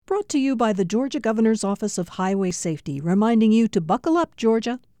brought to you by the Georgia Governor's Office of Highway Safety, reminding you to buckle up,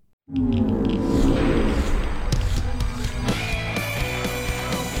 Georgia.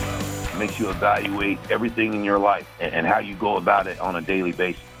 Makes you evaluate everything in your life and how you go about it on a daily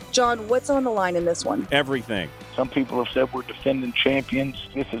basis. John, what's on the line in this one? Everything. Some people have said we're defending champions.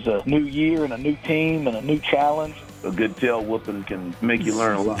 This is a new year and a new team and a new challenge. A good tail whooping can make you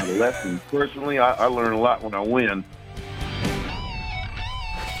learn a lot of lessons. Personally, I learn a lot when I win.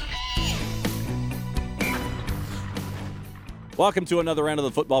 Welcome to another round of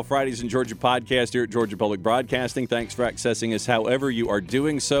the Football Fridays in Georgia podcast here at Georgia Public Broadcasting. Thanks for accessing us however you are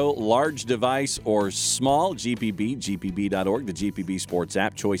doing so, large device or small, GPB, gpb.org, the GPB Sports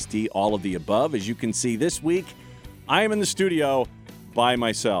app, Choice D, all of the above. As you can see this week, I am in the studio by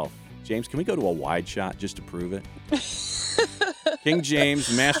myself. James, can we go to a wide shot just to prove it? King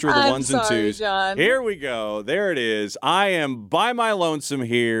James, master of the ones and twos. John. Here we go. There it is. I am by my lonesome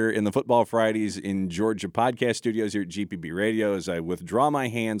here in the Football Fridays in Georgia podcast studios here at GPB Radio as I withdraw my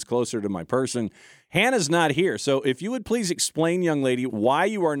hands closer to my person. Hannah's not here. So if you would please explain, young lady, why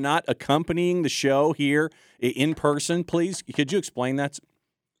you are not accompanying the show here in person, please. Could you explain that?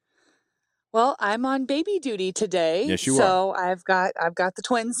 Well, I'm on baby duty today. Yes, you so I've got the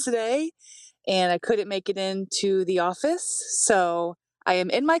twins today, and I couldn't make it into the office. So I am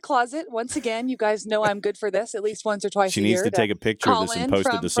in my closet. Once again, you guys know I'm good for this at least once or twice a year. She needs to take a picture of this and post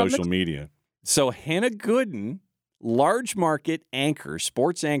it to social media. So Hannah Gooden, large market anchor,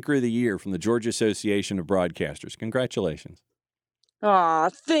 sports anchor of the year from the Georgia Association of Broadcasters. Congratulations. Aw,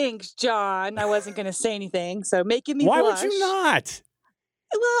 thanks, John. I wasn't going to say anything, so making me Why blush. would you not?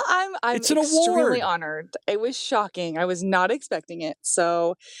 Well, I'm It's an extremely award. honored. It was shocking. I was not expecting it.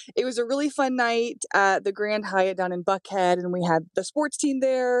 So it was a really fun night at the Grand Hyatt down in Buckhead, and we had the sports team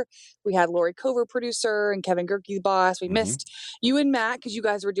there. We had Lori Cover, producer, and Kevin Gerke, the boss. We missed you and Matt because you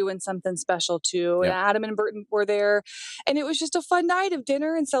guys were doing something special too. And Adam and Burton were there. And it was just a fun night of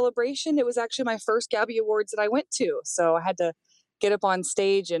dinner and celebration. It was actually my first Gabby Awards that I went to. So I had to get up on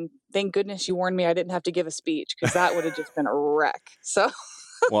stage, and thank goodness you warned me I didn't have to give a speech because that would have just been a wreck. So...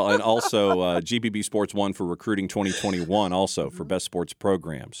 Well, and also GPB Sports won for Recruiting 2021 also for Best Sports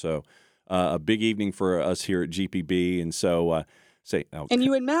Program. So a big evening for us here at GPB. And so and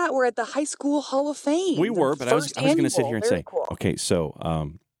you and Matt were at the High School Hall of Fame. We were, but I was going to sit here and say, cool. Okay, so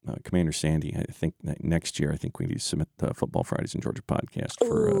Commander Sandy, I think next year, I think we need to submit the Football Fridays in Georgia podcast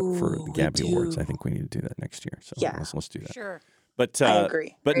for the Gabby Awards. I think we need to do that next year. So let's do that. Sure. But I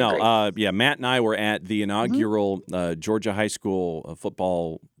agree. But Matt and I were at the inaugural Georgia High School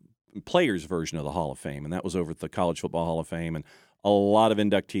football players version of the Hall of Fame, and that was over at the College Football Hall of Fame, and a lot of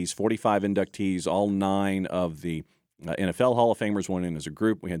inductees, 45 inductees, all 9 of the NFL Hall of Famers went in as a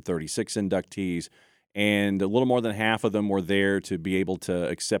group. We had 36 inductees, and a little more than half of them were there to be able to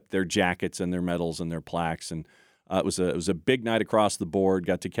accept their jackets and their medals and their plaques, and it was a big night across the board.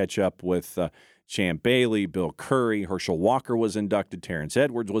 Got to catch up with Champ Bailey, Bill Curry, Herschel Walker was inducted, Terrence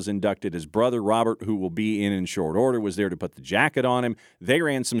Edwards was inducted. His brother, Robert, who will be in short order, was there to put the jacket on him. They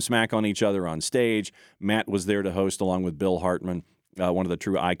ran some smack on each other on stage. Matt was there to host along with Bill Hartman, one of the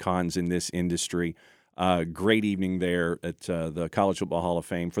true icons in this industry. Great evening there at the College Football Hall of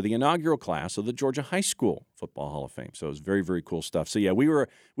Fame for the inaugural class of the Georgia High School Football Hall of Fame. So it was very, very cool stuff. So, we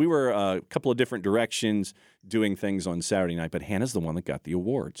were a couple of different directions doing things on Saturday night, but Hannah's the one that got the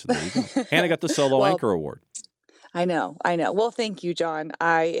award. So there you go. Hannah got the Solo Anchor Award. I know. Well, thank you, John.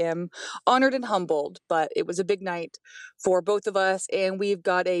 I am honored and humbled, but it was a big night for both of us, and we've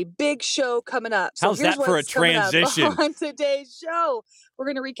got a big show coming up. So how's that for a transition? On today's show,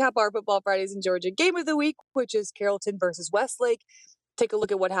 we're going to recap our Football Fridays in Georgia game of the week, which is Carrollton versus Westlake. Take a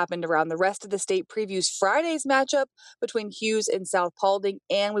look at what happened around the rest of the state, previews Friday's matchup between Hughes and South Paulding,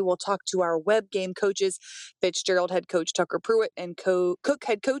 and we will talk to our web game coaches, Fitzgerald head coach Tucker Pruitt and Cook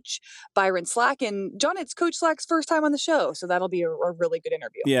head coach Byron Slack. And John, it's Coach Slack's first time on the show, so that'll be a really good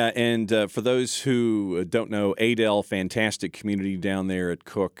interview. Yeah, and for those who don't know, Adel, fantastic community down there at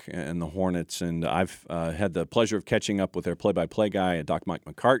Cook and the Hornets, and I've had the pleasure of catching up with their play-by-play guy, Doc Mike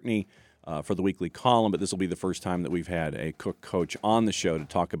McCartney, for the weekly column, but this will be the first time that we've had a Cook coach on the show to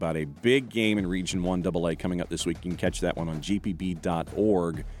talk about a big game in Region 1 AA coming up this week. You can catch that one on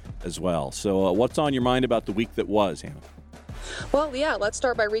gpb.org as well. So what's on your mind about the week that was, Hannah? Well, yeah, let's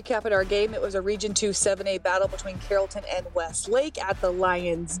start by recapping our game. It was a Region 2 7A battle between Carrollton and Westlake at the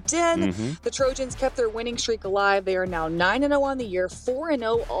Lions' Den. The Trojans kept their winning streak alive. They are now 9-0 on the year,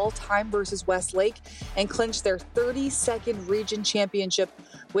 4-0 all-time versus Westlake, and clinched their 32nd region championship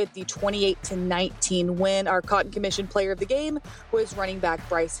with the 28-19 win. Our Cotton Commission player of the game was running back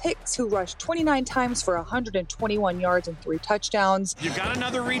Bryce Hicks, who rushed 29 times for 121 yards and 3 touchdowns. You've got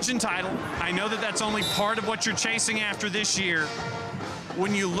another region title. I know that that's only part of what you're chasing after this year.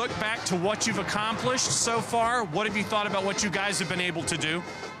 When you look back to what you've accomplished so far, what have you thought about what you guys have been able to do?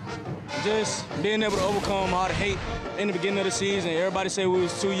 Just being able to overcome all the hate in the beginning of the season. Everybody said we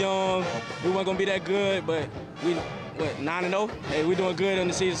was too young, we weren't going to be that good, but we 9-0? Hey, we're doing good in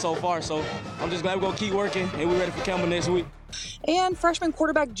the season so far, so I'm just glad we're going to keep working, and we're ready for Campbell next week. And freshman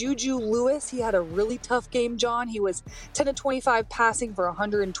quarterback Juju Lewis, he had a really tough game, John. He was 10-25 passing for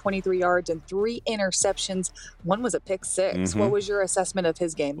 123 yards and 3 interceptions. One was a pick six. What was your assessment of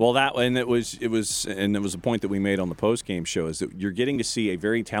his game? Well, it was a point that we made on the post-game show, is that you're getting to see a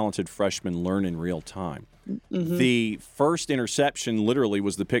very talented freshman learn in real time. The first interception literally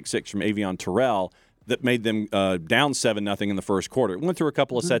was the pick six from Avion Terrell that made them down 7-0 in the first quarter. It went through a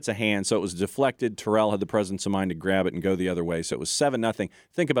couple of sets of hands, so it was deflected. Terrell had the presence of mind to grab it and go the other way, so it was 7-0.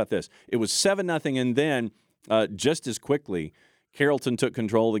 Think about this. It was 7-0, and then just as quickly, Carrollton took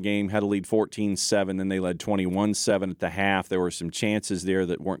control of the game, had a lead 14-7, then they led 21-7 at the half. There were some chances there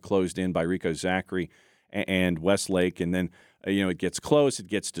that weren't closed in by Rico Zachary and Westlake, and then it gets close. It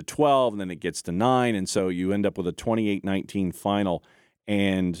gets to 12, and then it gets to 9, and so you end up with a 28-19 final.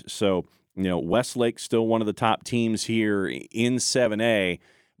 And so Westlake's still one of the top teams here in 7A,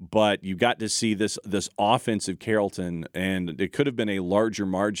 but you got to see this offensive Carrollton, and it could have been a larger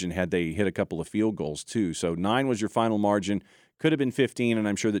margin had they hit a couple of field goals too. So 9 was your final margin. Could have been 15, and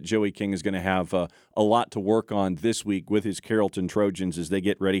I'm sure that Joey King is going to have a lot to work on this week with his Carrollton Trojans as they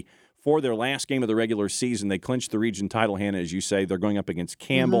get ready for their last game of the regular season. They clinched the region title, Hannah, as you say. They're going up against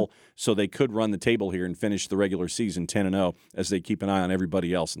Campbell, so they could run the table here and finish the regular season 10-0 as they keep an eye on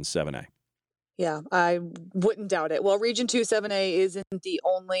everybody else in 7A. Yeah, I wouldn't doubt it. Well, Region 2 7A isn't the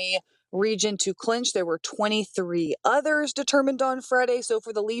only region to clinch. There were 23 others determined on Friday. So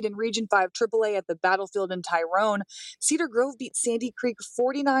for the lead in Region 5 AAA at the Battlefield in Tyrone, Cedar Grove beat Sandy Creek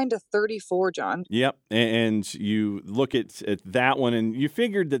 49-34, John. Yep, and you look at that one, and you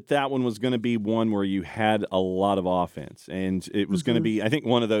figured that one was going to be one where you had a lot of offense. And it was going to be, I think,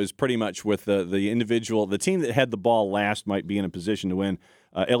 one of those pretty much with the team that had the ball last might be in a position to win.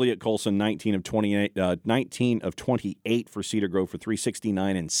 Elliot Colson, 19 of 28 for Cedar Grove for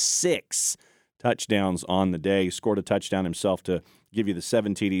 369 and 6 touchdowns on the day. Scored a touchdown himself to give you the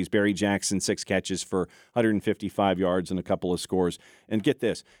 7 TDs. Barry Jackson, 6 catches for 155 yards and a couple of scores. And get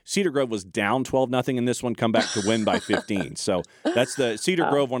this, Cedar Grove was down 12-0 in this one, come back to win by 15. So that's the Cedar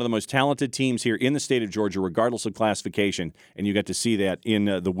Grove, one of the most talented teams here in the state of Georgia, regardless of classification. And you got to see that in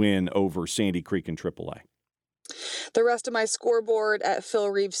the win over Sandy Creek in AAA. The rest of my scoreboard at Phil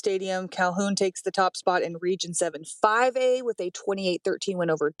Reeve Stadium, Calhoun takes the top spot in Region 7 5A with a 28-13 win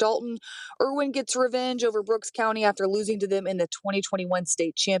over Dalton. Irwin gets revenge over Brooks County after losing to them in the 2021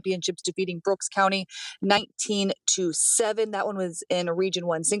 state championships, defeating Brooks County 19-7. That one was in Region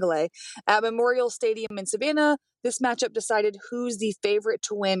 1 Single A. At Memorial Stadium in Savannah, this matchup decided who's the favorite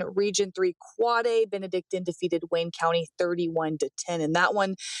to win Region 3 Quad A. Benedictine defeated Wayne County 31-10 in that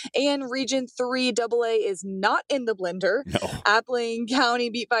one. And Region 3 AA is not in the blender. No. Appling County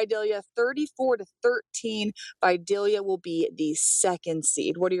beat Vidalia 34-13. Vidalia will be the 2nd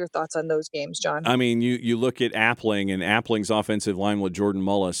seed. What are your thoughts on those games, John? I mean, you look at Appling and Appling's offensive line with Jordan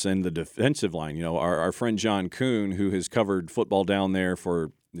Mullis and the defensive line. Our friend John Kuhn, who has covered football down there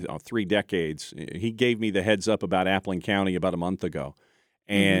for 3 decades, he gave me the heads up about Appling County about a month ago.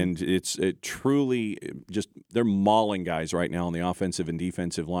 And it's truly just, they're mauling guys right now on the offensive and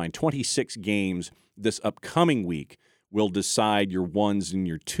defensive line. 26 games this upcoming week will decide your 1s and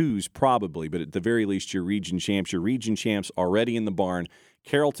your 2s probably, but at the very least your region champs. Your region champs already in the barn.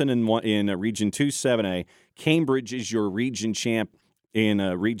 Carrollton in Region 2 7A. Cambridge is your region champ in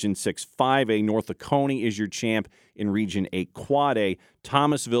Region 6 5A. North Oconee is your champ in Region 8 Quad A.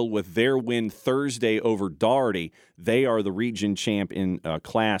 Thomasville, with their win Thursday over Doherty, they are the region champ in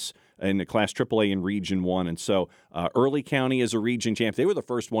Class AAA in Region 1. And so Early County is a region champ. They were the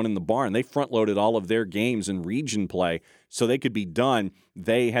first one in the barn. They front-loaded all of their games in region play so they could be done.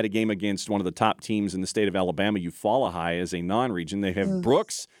 They had a game against one of the top teams in the state of Alabama, Eufaula High, as a non-region. They have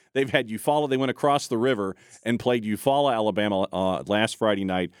Brooks. They've had Eufaula. They went across the river and played Eufaula, Alabama last Friday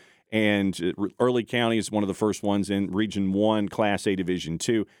night. And Early County is one of the first ones in Region 1, Class A Division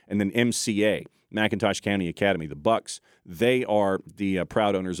 2. And then MCA, McIntosh County Academy, the Bucks, they are the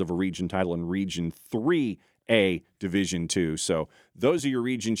proud owners of a region title in Region 3A Division 2. So those are your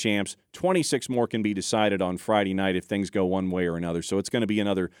region champs. 26 more can be decided on Friday night if things go one way or another. So it's going to be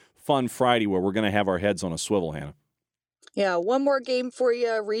another fun Friday where we're going to have our heads on a swivel, Hannah. Yeah, one more game for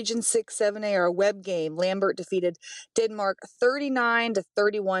you. Region 6, 7A, our web game. Lambert defeated Denmark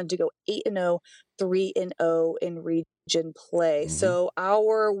 39-31 to go 8-0, 3-0 in region play. So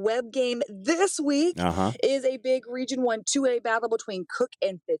our web game this week is a big Region 1 2A battle between Cook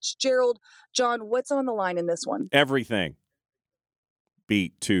and Fitzgerald. John, what's on the line in this one? Everything.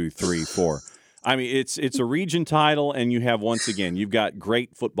 Beat 2, 3, 4. I mean, it's a region title, and you have, once again, you've got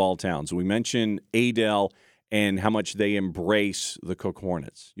great football towns. We mentioned Adel and how much they embrace the Cook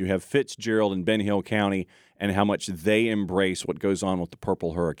Hornets. You have Fitzgerald and Ben Hill County and how much they embrace what goes on with the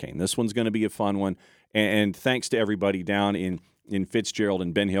Purple Hurricane. This one's going to be a fun one, and thanks to everybody down in Fitzgerald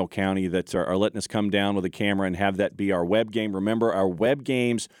and Ben Hill County that are letting us come down with a camera and have that be our web game. Remember, our web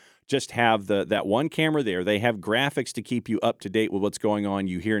games just have that one camera there. They have graphics to keep you up to date with what's going on.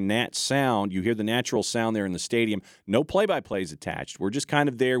 You hear nat sound. You hear the natural sound there in the stadium. No play-by-plays attached. We're just kind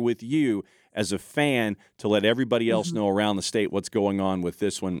of there with you as a fan to let everybody else know around the state what's going on with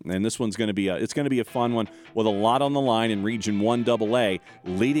this one. And this one's going to be a fun one with a lot on the line in Region 1 AA.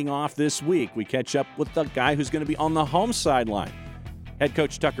 Leading off this week, we catch up with the guy who's going to be on the home sideline, head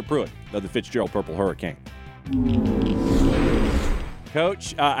coach Tucker Pruitt of the Fitzgerald Purple Hurricane.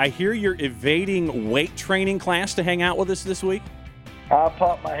 Coach, I hear you're evading weight training class to hang out with us this week. I'll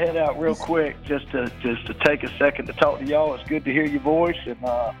pop my head out real quick just to take a second to talk to y'all. It's good to hear your voice, and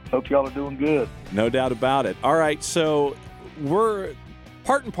hope y'all are doing good. No doubt about it. All right, so we're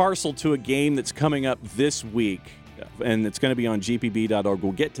part and parcel to a game that's coming up this week, and it's going to be on gpb.org.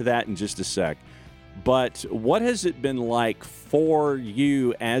 We'll get to that in just a sec. But what has it been like for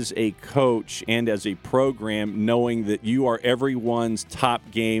you as a coach and as a program, knowing that you are everyone's top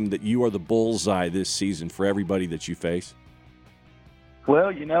game, that you are the bullseye this season for everybody that you face? Well,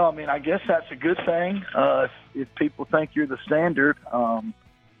 I guess that's a good thing. If people think you're the standard,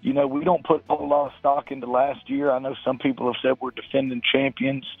 we don't put a whole lot of stock into last year. I know some people have said we're defending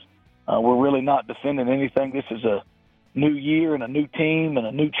champions. We're really not defending anything. This is a new year and a new team and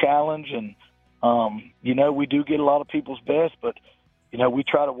a new challenge. And, we do get a lot of people's best, but, we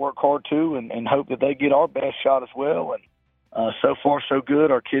try to work hard too and hope that they get our best shot as well. And so far, so good.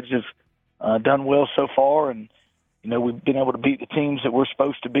 Our kids have done well so far, and we've been able to beat the teams that we're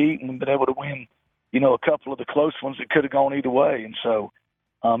supposed to beat, and we've been able to win, a couple of the close ones that could have gone either way. And so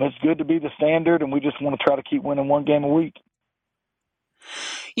it's good to be the standard, and we just want to try to keep winning one game a week.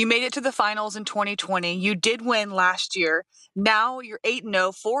 You made it to the finals in 2020. You did win last year. Now you're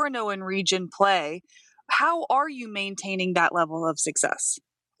 8-0, 4-0 in region play. How are you maintaining that level of success?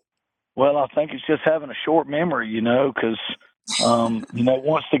 Well, I think it's just having a short memory, because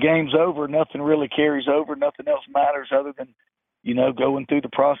once the game's over, nothing really carries over. Nothing else matters other than, going through the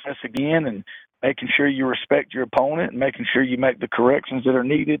process again and making sure you respect your opponent and making sure you make the corrections that are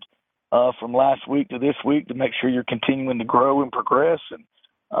needed from last week to this week to make sure you're continuing to grow and progress. And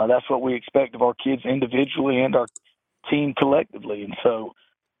that's what we expect of our kids individually and our team collectively. And so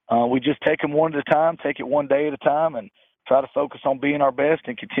we just take them one at a time, take it one day at a time, and try to focus on being our best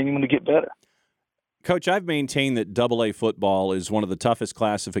and continuing to get better. Coach, I've maintained that AA football is one of the toughest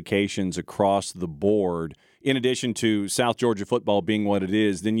classifications across the board. In addition to South Georgia football being what it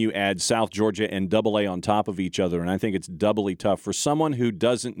is, then you add South Georgia and AA on top of each other, and I think it's doubly tough. For someone who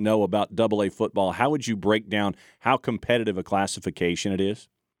doesn't know about AA football, how would you break down how competitive a classification it is?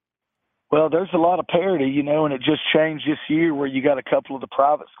 Well, there's a lot of parity, and it just changed this year where you got a couple of the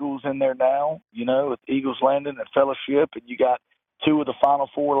private schools in there now, with Eagles Landing and Fellowship, and you got two of the Final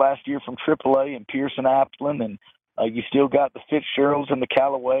Four last year from AAA and Pearson Appleton, and you still got the Fitzgeralds and the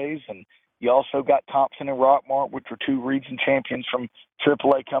Callaways, and you also got Thompson and Rockmart, which were two region champions from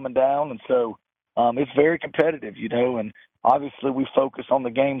AAA coming down. And so it's very competitive, and obviously we focus on the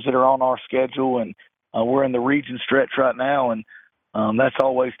games that are on our schedule, and we're in the region stretch right now, and that's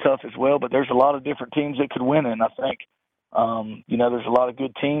always tough as well. But there's a lot of different teams that could win, and I think, there's a lot of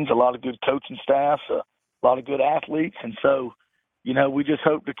good teams, a lot of good coaching staffs, a lot of good athletes, and so we just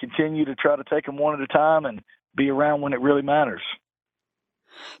hope to continue to try to take them one at a time and be around when it really matters.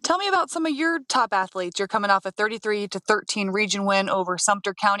 Tell me about some of your top athletes. You're coming off a 33-13 region win over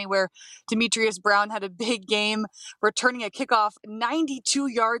Sumter County, where Demetrius Brown had a big game, returning a kickoff 92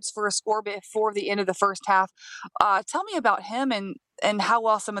 yards for a score before the end of the first half. Tell me about him and how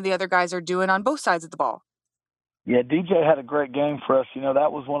well some of the other guys are doing on both sides of the ball. Yeah, DJ had a great game for us.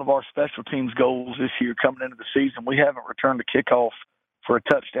 That was one of our special teams goals this year coming into the season. We haven't returned a kickoff for a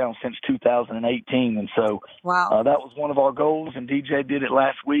touchdown since 2018, and so Wow. that was one of our goals, and DJ did it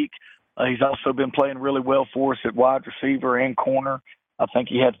last week. He's also been playing really well for us at wide receiver and corner. I think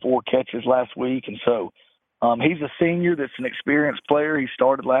he had 4 catches last week, and so he's a senior that's an experienced player. He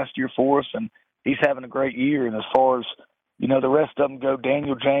started last year for us, and he's having a great year. And as far as, the rest of them go,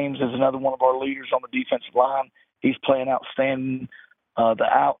 Daniel James is another one of our leaders on the defensive line. He's playing outstanding.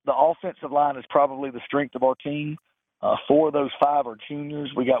 The offensive line is probably the strength of our team. 4 of those 5 are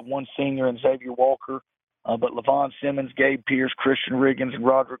juniors. We got 1 senior in Xavier Walker. But Levon Simmons, Gabe Pierce, Christian Riggins, and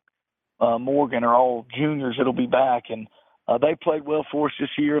Roderick Morgan are all juniors that'll be back. And they played well for us this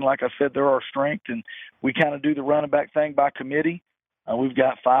year. And like I said, they're our strength. And we kind of do the running back thing by committee. We've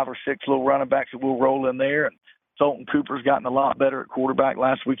got 5 or 6 little running backs that we'll roll in there. And Sultan Cooper's gotten a lot better at quarterback.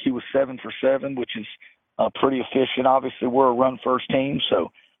 Last week he was 7 for 7, which is pretty efficient. Obviously, we're a run-first team,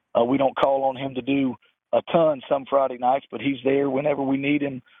 so we don't call on him to do a ton some Friday nights, but he's there whenever we need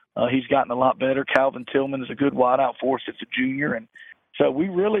him. He's gotten a lot better. Calvin Tillman is a good wideout for us. It's a junior. And so we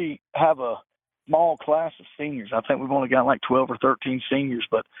really have a small class of seniors. I think we've only got like 12 or 13 seniors,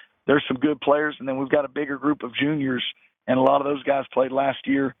 but there's some good players. And then we've got a bigger group of juniors, and a lot of those guys played last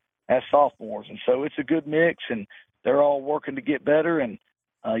year as sophomores. And so it's a good mix, and they're all working to get better. And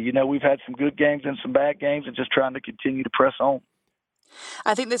we've had some good games and some bad games, and just trying to continue to press on.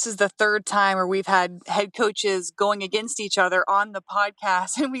 I think this is the 3rd time where we've had head coaches going against each other on the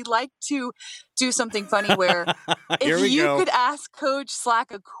podcast, and we like to do something funny where if you could ask Coach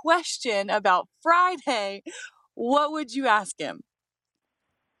Slack a question about Friday, what would you ask him?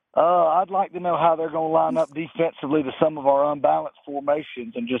 I'd like to know how they're going to line up defensively to some of our unbalanced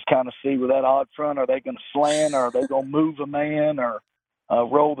formations, and just kind of see with that odd front, are they going to slant, or are they going to move a man, or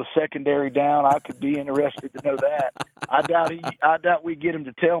roll the secondary down? I could be interested to know that. I doubt we get him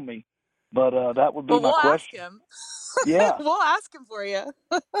to tell me, but that would be my question. Ask him. Yeah, we'll ask him for you.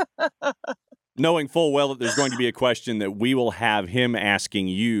 Knowing full well that there's going to be a question that we will have him asking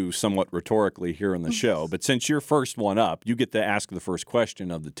you somewhat rhetorically here on the show. But since you're first one up, you get to ask the first question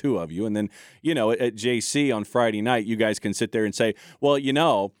of the 2 of you. And then, at JC on Friday night, you guys can sit there and say, well,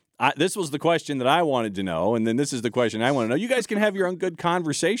 this was the question that I wanted to know, and then this is the question I want to know. You guys can have your own good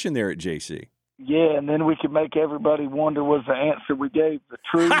conversation there at JC. Yeah, and then we can make everybody wonder, was the answer we gave the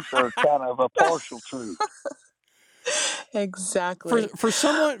truth or kind of a partial truth? Exactly. For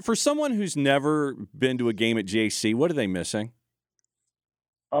someone who's never been to a game at JC, what are they missing?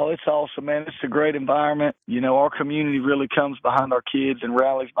 Oh, it's awesome, man. It's a great environment. Our community really comes behind our kids and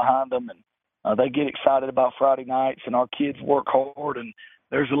rallies behind them, and they get excited about Friday nights, and our kids work hard, and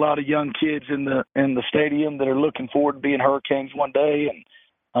there's a lot of young kids in the stadium that are looking forward to being Hurricanes one day,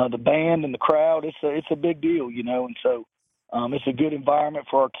 and the band and the crowd, it's a big deal, and so it's a good environment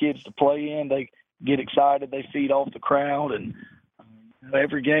for our kids to play in. They get excited, they feed off the crowd, and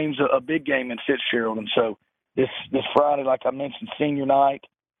every game's a big game in Fitzgerald. And so this Friday, like I mentioned, senior night,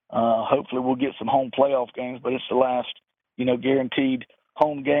 hopefully we'll get some home playoff games, but it's the last, guaranteed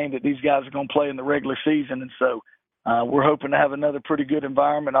home game that these guys are going to play in the regular season. And so we're hoping to have another pretty good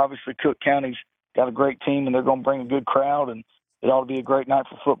environment. Obviously, Cook County's got a great team, and they're going to bring a good crowd, and it ought to be a great night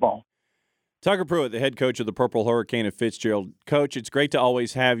for football. Tucker Pruitt, the head coach of the Purple Hurricane of Fitzgerald. Coach, it's great to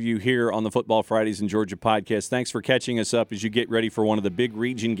always have you here on the Football Fridays in Georgia podcast. Thanks for catching us up as you get ready for one of the big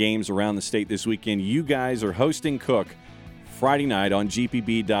region games around the state this weekend. You guys are hosting Cook Friday night on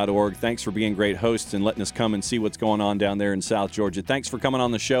gpb.org. Thanks for being great hosts and letting us come and see what's going on down there in South Georgia. Thanks for coming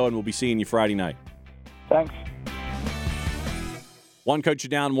on the show, and we'll be seeing you Friday night. Thanks. One coach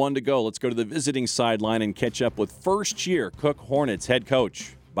down, 1 to go. Let's go to the visiting sideline and catch up with first-year Cook Hornets head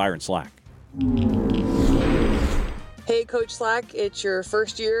coach Byron Slack. Hey, Coach Slack, it's your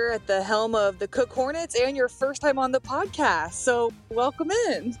first year at the helm of the Cook Hornets and your first time on the podcast, so welcome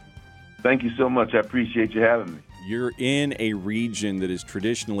in. Thank you so much. I appreciate you having me. You're in a region that is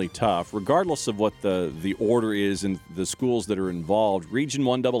traditionally tough, regardless of what the order is and the schools that are involved. Region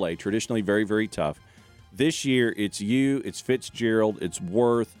 1AA, traditionally very, very tough. This year, it's you, it's Fitzgerald, it's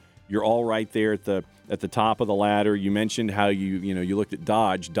Worth. You're all right there at the top of the ladder. You mentioned how you looked at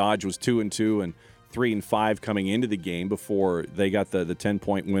Dodge. Dodge was 2-2 and 3-5 coming into the game before they got the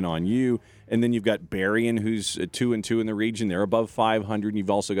 10-point win on you. And then you've got Berrien, who's 2-2 in the region. They're above 500. And you've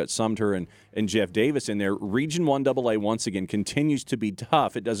also got Sumter and Jeff Davis in there. Region 1AA, once again, continues to be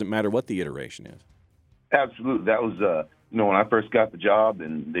tough. It doesn't matter what the iteration is. Absolutely. That was, when I first got the job,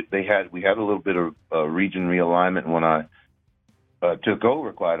 and we had a little bit of region realignment when I took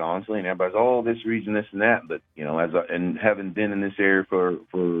over, quite honestly, and everybody's, this region, this and that. But, and having been in this area for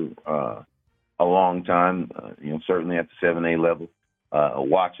a long time. Certainly at the 7A level,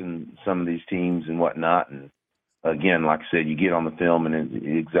 watching some of these teams and whatnot. And again, like I said, you get on the film,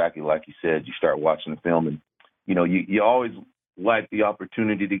 and exactly like you said, you start watching the film, and you always like the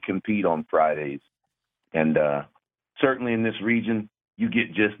opportunity to compete on Fridays. And certainly in this region, you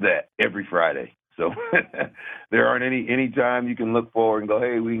get just that every Friday. So there aren't any time you can look forward and go,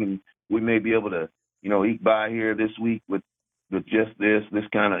 hey, we may be able to, eke by here this week with just this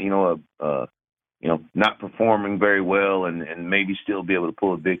kind of, not performing very well and maybe still be able to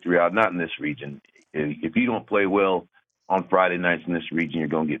pull a victory out. Not in this region. If you don't play well on Friday nights in this region, you're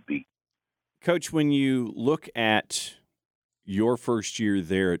going to get beat. Coach, when you look at your first year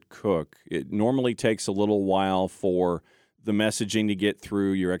there at Cook, it normally takes a little while for the messaging to get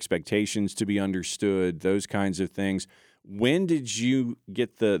through, your expectations to be understood, those kinds of things. When did you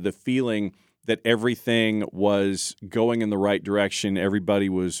get the feeling that everything was going in the right direction, everybody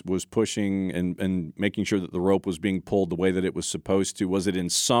was pushing and making sure that the rope was being pulled the way that it was supposed to? Was it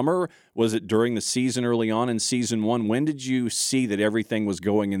in summer? Was it during the season early on in season one? When did you see that everything was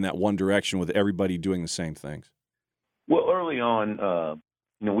going in that one direction with everybody doing the same things? Well, early on,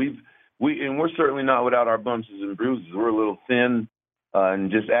 we're certainly not without our bumps and bruises. We're a little thin in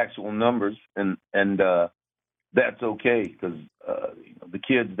just actual numbers, and that's okay because the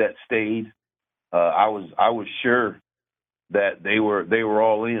kids that stayed, I was sure that they were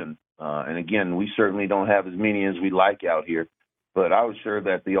all in. And again, we certainly don't have as many as we like out here, but I was sure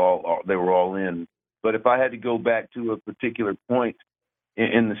that they were all in. But if I had to go back to a particular point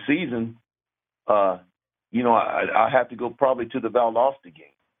in the season, I have to go probably to the Valdosta game.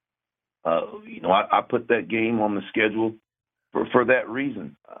 I put that game on the schedule for that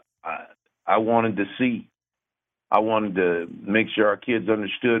reason. I wanted to see. I wanted to make sure our kids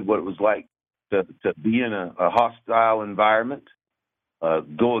understood what it was like to be in a hostile environment,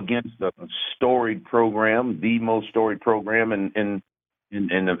 go against a storied program, the most storied program in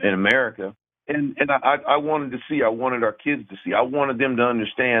America. And I wanted to see. I wanted our kids to see. I wanted them to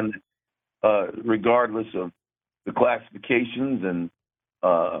understand, regardless of the classifications and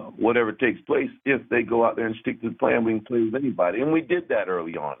whatever takes place, if they go out there and stick to the plan, we can play with anybody. And we did that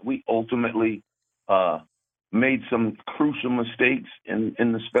early on. We ultimately made some crucial mistakes in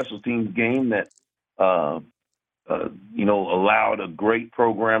the special teams game that, allowed a great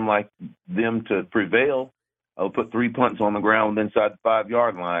program like them to prevail. I'll put 3 punts on the ground inside the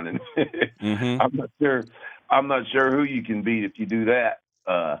 5-yard line, and Mm-hmm. I'm not sure who you can beat if you do that.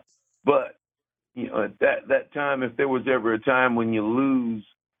 But at that time, if there was ever a time when you lose,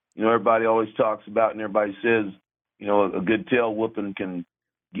 everybody always talks about and everybody says, a good tail whooping can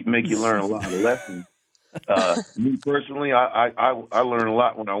make you learn a lot of lessons. Me personally, I learn a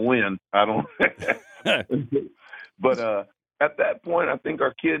lot when I win. I don't. But at that point, I think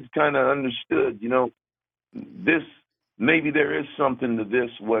our kids kind of understood, this, maybe there is something to this,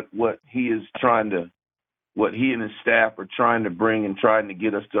 what he and his staff are trying to bring and trying to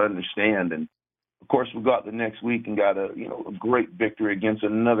get us to understand. And of course, we got the next week and got a great victory against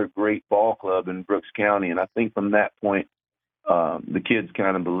another great ball club in Brooks County. And I think from that point, the kids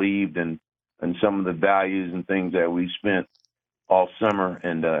kind of believed in some of the values and things that we spent all summer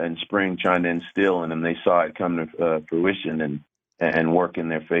and spring trying to instill in them. They saw it come to fruition and work in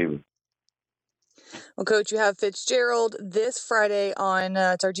their favor. Well, Coach, you have Fitzgerald this Friday on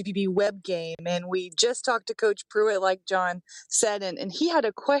it's our GPB web game, and we just talked to Coach Pruitt, like John said, and he had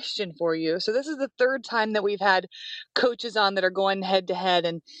a question for you. So this is the third time that we've had coaches on that are going head to head,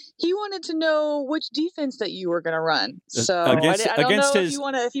 and he wanted to know which defense that you were going to run. So I don't know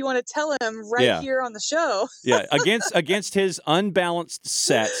if you want to tell him here on the show. Yeah, against his unbalanced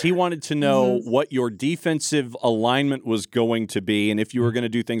sets, he wanted to know what your defensive alignment was going to be, and if you were going to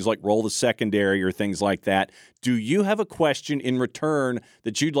do things like roll the secondary or things like that. Do you have a question in return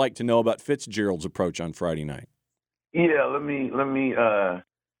that you'd like to know about Fitzgerald's approach on Friday night? Yeah, let me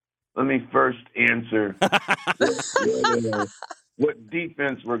first answer what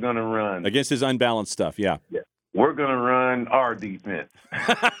defense we're going to run against his unbalanced stuff. Yeah, we're going to run our defense.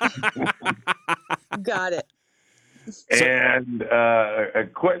 Got it. And a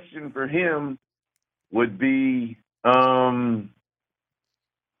question for him would be,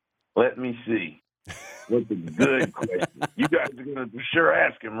 let me see. What's a good question? You guys are going to for sure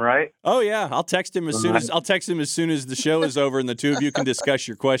ask him, right? Oh yeah, I'll text him as soon as the show is over, and the two of you can discuss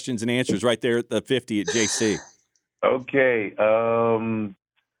your questions and answers right there at the 50 at JC. Okay.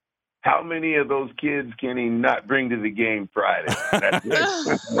 How many of those kids can he not bring to the game Friday? That's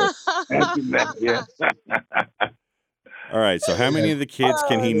it. Yeah. All right. So how many of the kids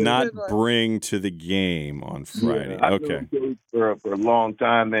can he that's a not good one. bring to the game on Friday? I Okay. know Coach for a long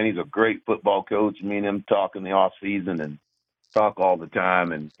time, man. He's a great football coach. Me and him talk in the off season and talk all the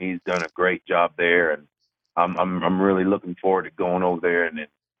time, and he's done a great job there. And I'm really looking forward to going over there and then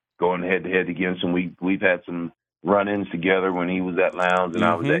going head to head against him. We've had some run-ins together when he was at Lowndes and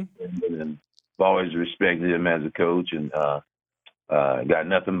I was at Cleveland, and I've always respected him as a coach, and got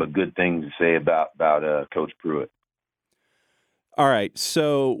nothing but good things to say about Coach Pruitt. All right.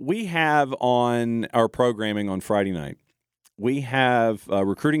 So we have on our programming on Friday night, we have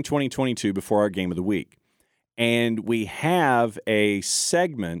Recruiting 2022 before our game of the week. And we have a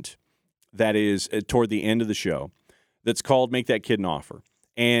segment that is toward the end of the show that's called Make That Kid an Offer.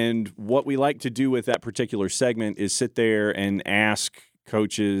 And what we like to do with that particular segment is sit there and ask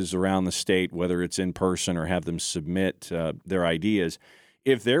coaches around the state, whether it's in person or have them submit their ideas.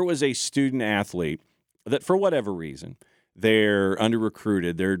 If there was a student athlete that for whatever reason, they're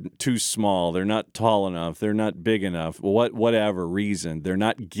under-recruited, they're too small, they're not tall enough, they're not big enough, whatever reason, they're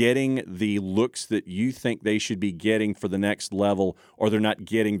not getting the looks that you think they should be getting for the next level, or they're not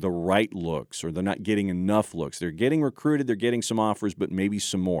getting the right looks, or they're not getting enough looks. They're getting recruited, they're getting some offers, but maybe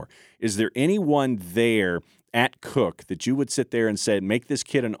some more. Is there anyone there at Cook that you would sit there and say, make this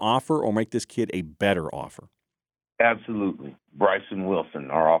kid an offer or make this kid a better offer? Absolutely. Bryson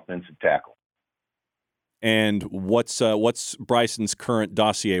Wilson, our offensive tackle. And what's Bryson's current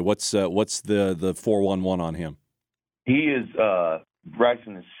dossier? What's the 411 on him? He is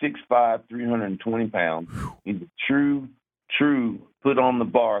Bryson is 6'5", 320 pounds. He's a true put on the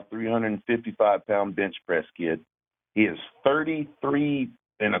bar 355-pound bench press kid. He is 33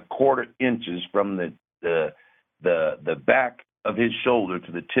 1/4 inches from the back of his shoulder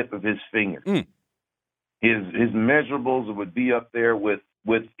to the tip of his finger. His measurables would be up there with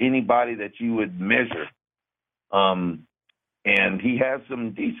anybody that you would measure. And he has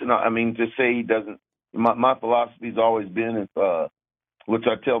some decent, to say he doesn't, my philosophy's always been, which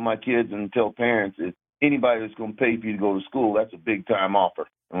I tell my kids and tell parents, if anybody that's going to pay for you to go to school, that's a big time offer.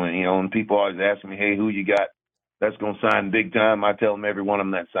 When people always ask me, hey, who you got that's going to sign big time, I tell them every one of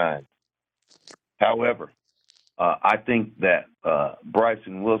them that signs. However, I think that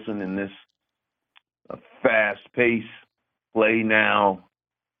Bryson Wilson in this fast-paced play now,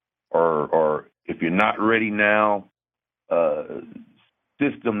 or if you're not ready now,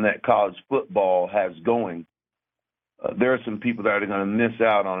 system that college football has going, there are some people that are going to miss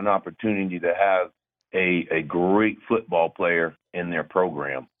out on an opportunity to have a great football player in their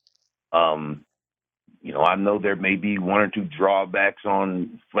program. I know there may be one or two drawbacks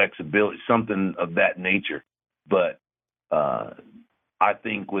on flexibility, something of that nature, but I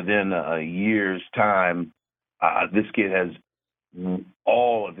think within a year's time, this kid has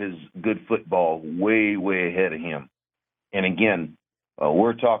all of his good football way, way ahead of him. And again,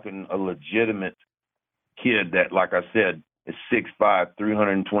 we're talking a legitimate kid that, like I said, is 6'5",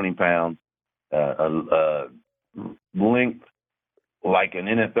 320 pounds, length like an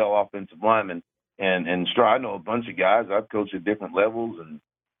NFL offensive lineman. And I know a bunch of guys. I've coached at different levels and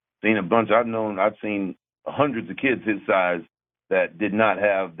seen a bunch. I've seen hundreds of kids his size that did not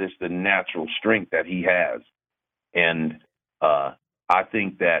have the natural strength that he has. And I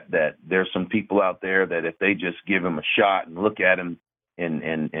think that there's some people out there that if they just give him a shot and look at him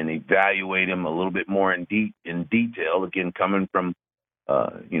and evaluate him a little bit more in detail, again, coming from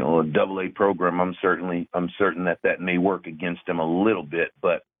a AA program, I'm certain that may work against him a little bit,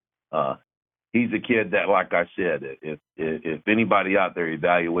 but he's a kid that, like I said, if anybody out there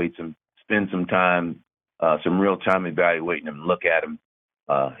evaluates him, spend some time, some real time evaluating him, look at him,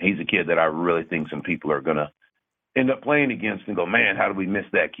 he's a kid that I really think some people are going to end up playing against and go, man, how do we miss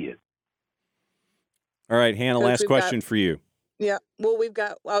that kid? All right, Hannah, last question for you. Yeah, well,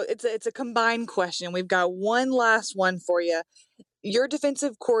 it's a combined question. We've got one last one for you. Your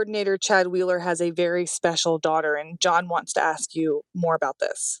defensive coordinator, Chad Wheeler, has a very special daughter, and John wants to ask you more about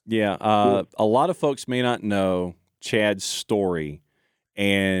this. Yeah, a lot of folks may not know Chad's story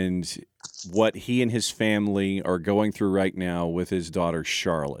and what he and his family are going through right now with his daughter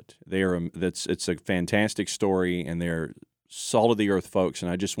Charlotte. It's a fantastic story, and they're salt of the earth folks.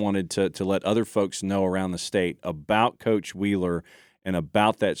 And I just wanted to let other folks know around the state about Coach Wheeler and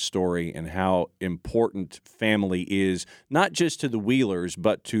about that story and how important family is, not just to the Wheelers,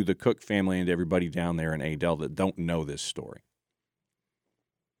 but to the Cook family and everybody down there in Adel that don't know this story.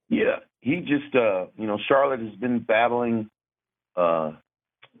 Yeah, he just, Charlotte has been battling,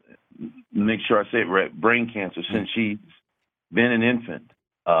 make sure I say it right, brain cancer since she's been an infant.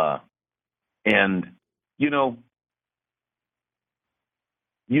 And,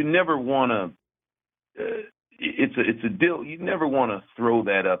 you never want to, it's a deal. You never want to throw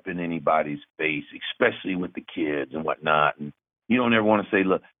that up in anybody's face, especially with the kids and whatnot. And you don't ever want to say,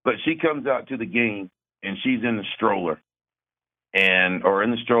 look, but she comes out to the game and she's in the stroller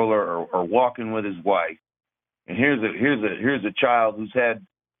or walking with his wife. And here's a child who's had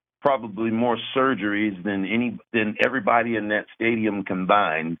probably more surgeries than everybody in that stadium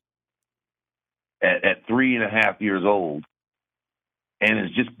combined at 3.5 years old, and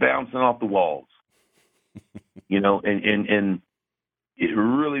is just bouncing off the walls. And it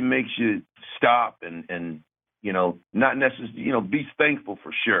really makes you stop and not necessarily, be thankful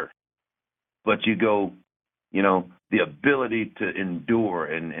for sure, but you go, the ability to endure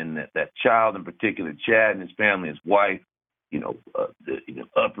and that child in particular, Chad and his family, his wife,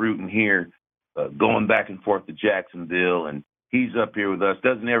 uprooting here, going back and forth to Jacksonville, and he's up here with us,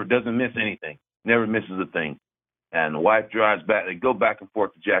 doesn't miss anything, never misses a thing. And the wife drives back, they go back and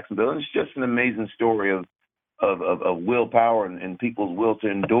forth to Jacksonville, and it's just an amazing story of willpower and people's will to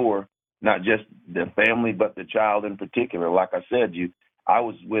endure, not just the family, but the child in particular. Like I said, I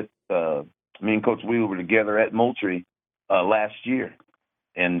was with me and Coach Wheeler were together at Moultrie last year,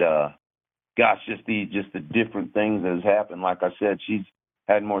 and gosh, just the different things that has happened. Like I said, she's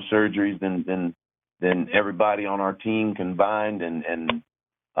had more surgeries than everybody on our team combined, and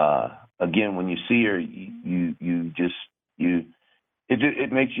again, when you see her,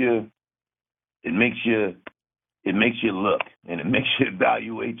 it makes you look, and it makes you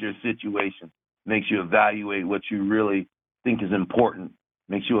evaluate your situation, makes you evaluate what you really think is important,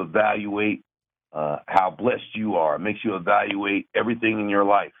 makes you evaluate how blessed you are, makes you evaluate everything in your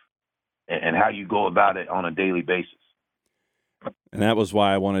life and how you go about it on a daily basis. And that was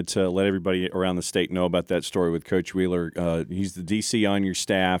why I wanted to let everybody around the state know about that story with Coach Wheeler. He's the DC on your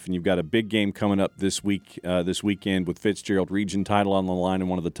staff, and you've got a big game coming up this weekend with Fitzgerald region title on the line in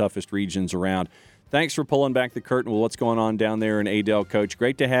one of the toughest regions around. Thanks for pulling back the curtain with what's going on down there in Adel, Coach.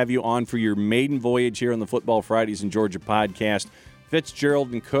 Great to have you on for your maiden voyage here on the Football Fridays in Georgia podcast.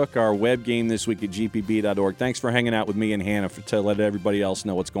 Fitzgerald and Cook, our web game this week at gpb.org. Thanks for hanging out with me and Hannah to let everybody else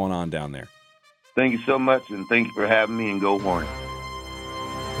know what's going on down there. Thank you so much, and thank you for having me, and go Hornets.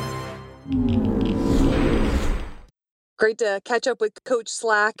 Great to catch up with Coach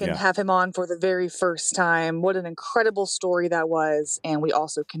Slack and have him on for the very first time. What an incredible story that was. And we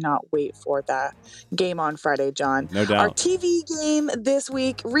also cannot wait for that game on Friday, John. No doubt. Our TV game this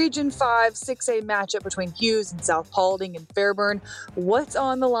week, Region 5, 6A matchup between Hughes and South Paulding and Fairburn. What's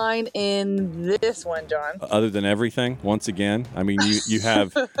on the line in this one, John? Other than everything, once again, I mean, you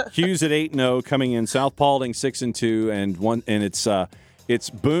have Hughes at 8-0 coming in, South Paulding 6-2, and it's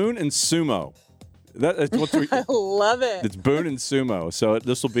Boone and Sumo. That's what I love it. It's Boone and Sumo. So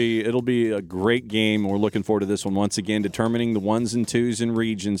it'll be a great game. We're looking forward to this one once again, determining the 1s and 2s in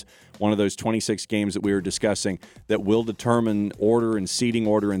regions. One of those 26 games that we were discussing that will determine order and seeding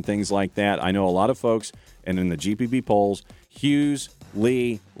order and things like that. I know a lot of folks, and in the GPB polls, Hughes,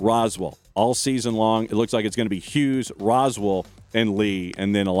 Lee, Roswell all season long. It looks like it's going to be Hughes, Roswell, and Lee,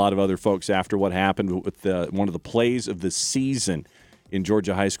 and then a lot of other folks after what happened with one of the plays of the season in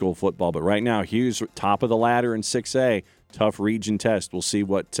Georgia high school football. But right now, Hughes top of the ladder in 6A, tough region test. We'll see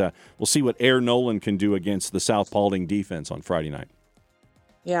what Air Nolan can do against the South Paulding defense on Friday night.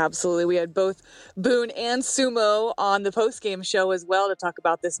 Yeah, absolutely. We had both Boone and Sumo on the postgame show as well to talk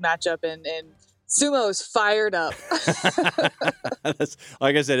about this matchup, and Sumo's fired up.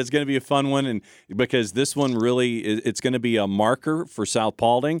 Like I said, it's going to be a fun one, and because this one really it's going to be a marker for South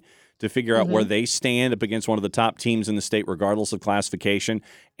Paulding to figure out where they stand up against one of the top teams in the state, regardless of classification.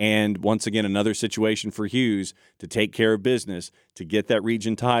 And once again, another situation for Hughes to take care of business, to get that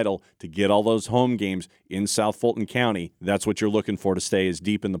region title, to get all those home games in South Fulton County. That's what you're looking for, to stay as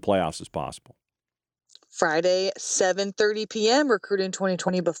deep in the playoffs as possible. Friday, 7:30 p.m. Recruiting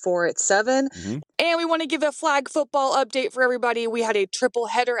 2020 before at 7. And we want to give a flag football update for everybody. We had a triple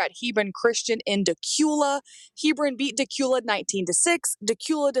header at Hebron Christian in Decula. Hebron beat Decula 19-6.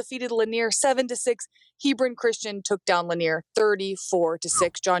 Decula defeated Lanier 7-6. Hebron Christian took down Lanier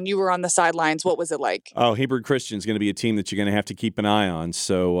 34-6. John, you were on the sidelines. What was it like? Oh, Hebron Christian is going to be a team that you're going to have to keep an eye on.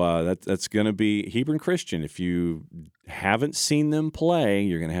 So that's going to be Hebron Christian. If you haven't seen them play,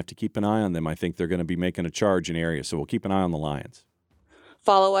 you're going to have to keep an eye on them. I think they're going to be making a charge in area, so we'll keep an eye on the Lions.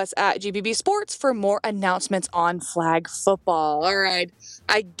 Follow us at GPB Sports for more announcements on flag football. All right.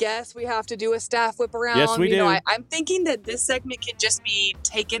 I guess we have to do a staff whip around. Yes, we do. I'm thinking that this segment can just be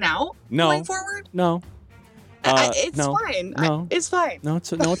taken out going forward. No. It's fine. No. It's fine. No,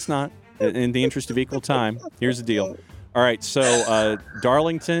 it's not. In the interest of equal time, here's the deal. All right, so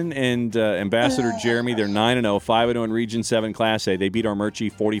Darlington and Ambassador Jeremy, they're 9-0, 5-0 in Region 7 Class A. They beat Armurchie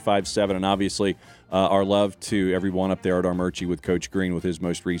 45-7, and obviously our love to everyone up there at Armurchie with Coach Green with his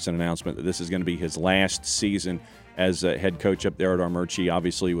most recent announcement that this is going to be his last season as head coach up there at Armurchie,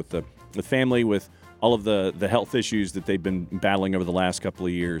 obviously with the family, with all of the health issues that they've been battling over the last couple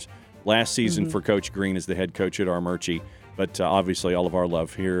of years. Last season for Coach Green as the head coach at Armurchie. But obviously, all of our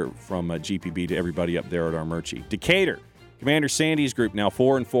love here from GPB to everybody up there at Armurchie. Decatur, Commander Sandy's group now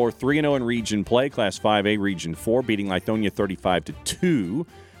 4-4, 3-0 in Region Play, Class 5A, Region 4, beating Lithonia 35-2.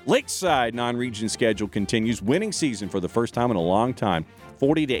 Lakeside non-region schedule continues. Winning season for the first time in a long time,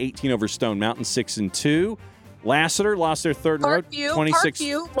 40-18 over Stone Mountain, 6-2. Lassiter lost their third in a row,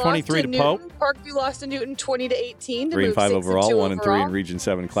 26-23 to Pope. Parkview lost to Newton 20-18. 3-5 overall, 1-3 in Region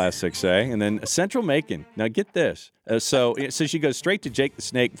 7 Class 6A. And then Central Macon. Now get this. So she goes straight to Jake the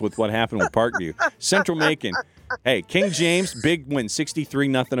Snake with what happened with Parkview. Central Macon. Hey, King James, big win,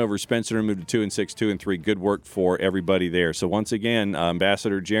 63-0 over Spencer, and moved to 2-6, 2-3. Good work for everybody there. So once again,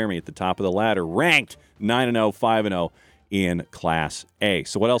 Ambassador Jeremy at the top of the ladder, ranked 9-0, 5-0 in Class A.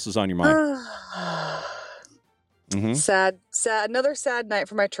 So what else is on your mind? Sad. Another sad night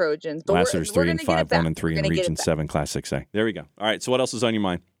for my Trojans. But Lassiter's 3-5, 1-3 in Region 7 Class 6A. There we go. All right, so what else is on your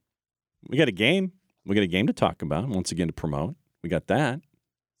mind? We got a game. We got a game to talk about, once again to promote. We got that.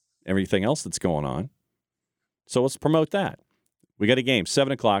 Everything else that's going on. So let's promote that. We got a game,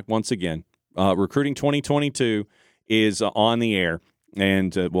 7 o'clock, once again. Recruiting 2022 is on the air,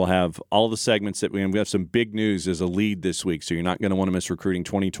 and we'll have all the segments that we have some big news as a lead this week, so you're not going to want to miss Recruiting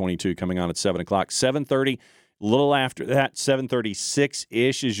 2022 coming on at 7 o'clock. 7:30, a little after that,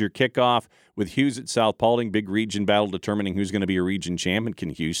 7:36-ish is your kickoff with Hughes at South Paulding. Big region battle determining who's going to be a region champion. Can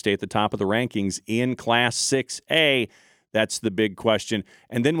Hughes stay at the top of the rankings in Class 6A? That's the big question.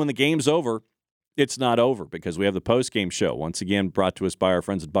 And then when the game's over, it's not over because we have the post-game show, once again brought to us by our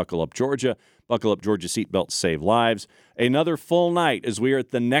friends at Buckle Up Georgia. Buckle Up Georgia seatbelts save lives. Another full night as we are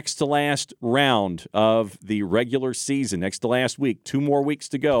at the next to last round of the regular season, next to last week. 2 more weeks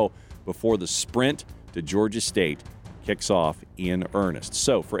to go before the sprint to Georgia State kicks off in earnest.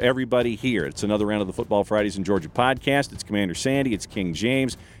 So for everybody here, it's another round of the Football Fridays in Georgia podcast. It's Commander Sandy. It's King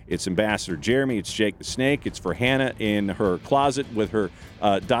James. It's Ambassador Jeremy. It's Jake the Snake. It's for Hannah in her closet with her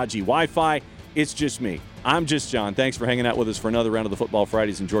dodgy Wi-Fi. It's just me. I'm just John. Thanks for hanging out with us for another round of the Football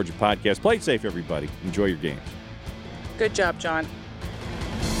Fridays in Georgia podcast. Play it safe, everybody. Enjoy your games. Good job, John.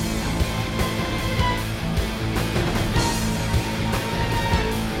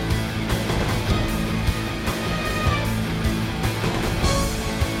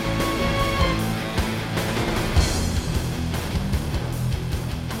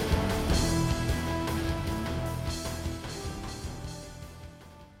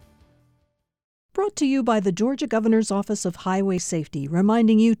 Brought to you by the Georgia Governor's Office of Highway Safety,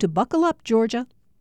 reminding you to buckle up, Georgia.